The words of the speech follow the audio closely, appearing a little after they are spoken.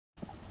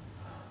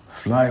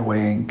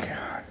Flywing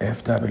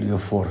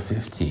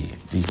FW450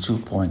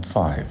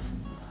 V2.5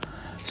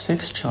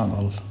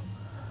 6-channel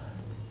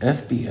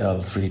FBL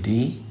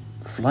 3D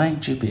flying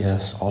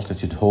GPS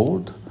altitude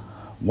hold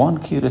 1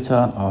 key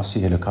return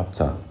RC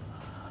helicopter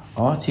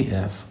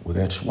RTF with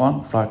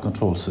H1 flight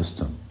control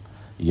system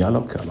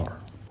yellow color.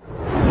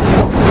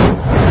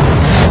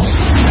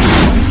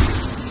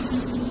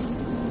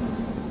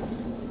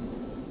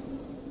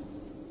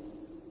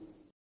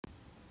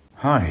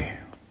 Hi,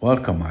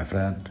 welcome my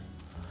friend.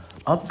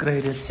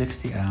 Upgraded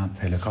 60 amp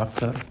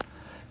helicopter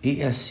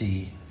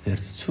ESC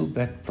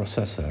 32-bit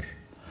processor,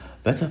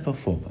 better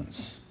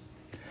performance.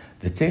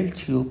 The tail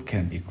tube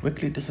can be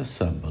quickly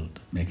disassembled,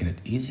 making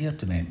it easier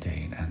to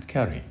maintain and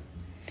carry.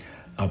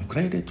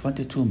 Upgraded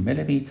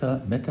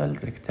 22mm metal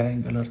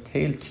rectangular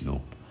tail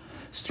tube,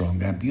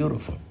 strong and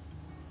beautiful.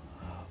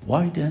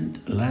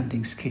 Widened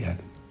landing skid,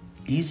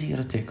 easier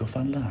to take off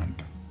and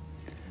land.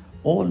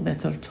 All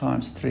metal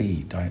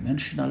 ×3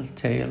 dimensional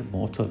tail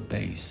motor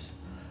base,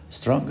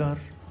 stronger,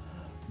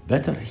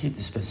 better heat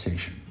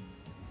dispensation.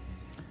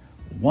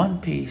 One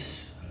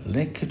piece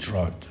linkage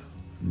rod,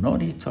 no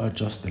need to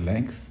adjust the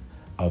length,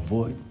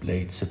 avoid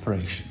blade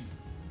separation.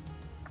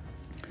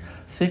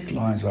 Thick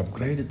lines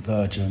upgraded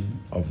version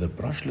of the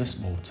brushless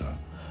motor,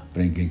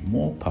 bringing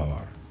more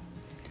power.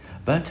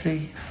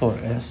 Battery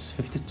 4S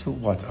 52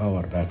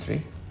 watt-hour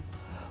battery,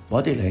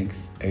 body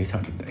length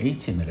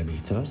 880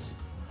 millimeters,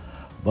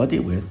 body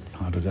width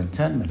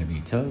 110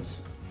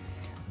 millimeters,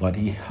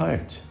 body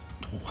height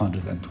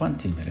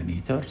 220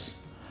 millimeters,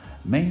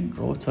 main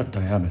rotor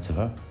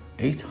diameter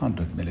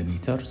 800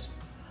 millimeters,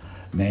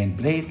 main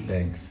blade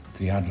length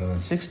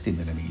 360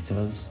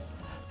 millimeters,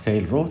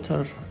 tail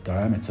rotor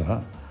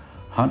diameter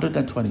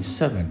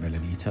 127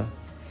 millimeter,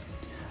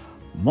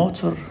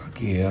 motor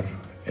gear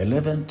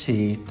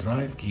 11T,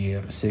 drive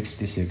gear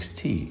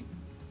 66T,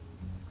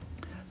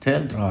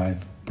 tail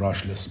drive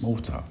brushless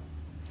motor,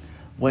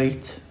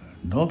 weight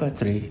no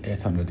battery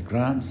 800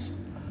 grams,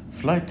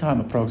 flight time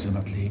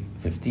approximately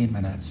 15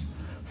 minutes,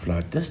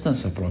 flight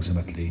distance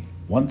approximately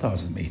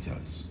 1000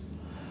 meters.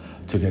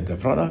 To get the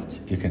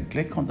product, you can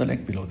click on the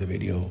link below the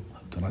video.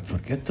 Do not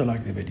forget to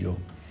like the video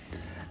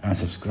and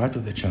subscribe to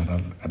the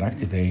channel and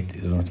activate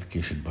the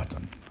notification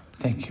button.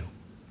 Thank you.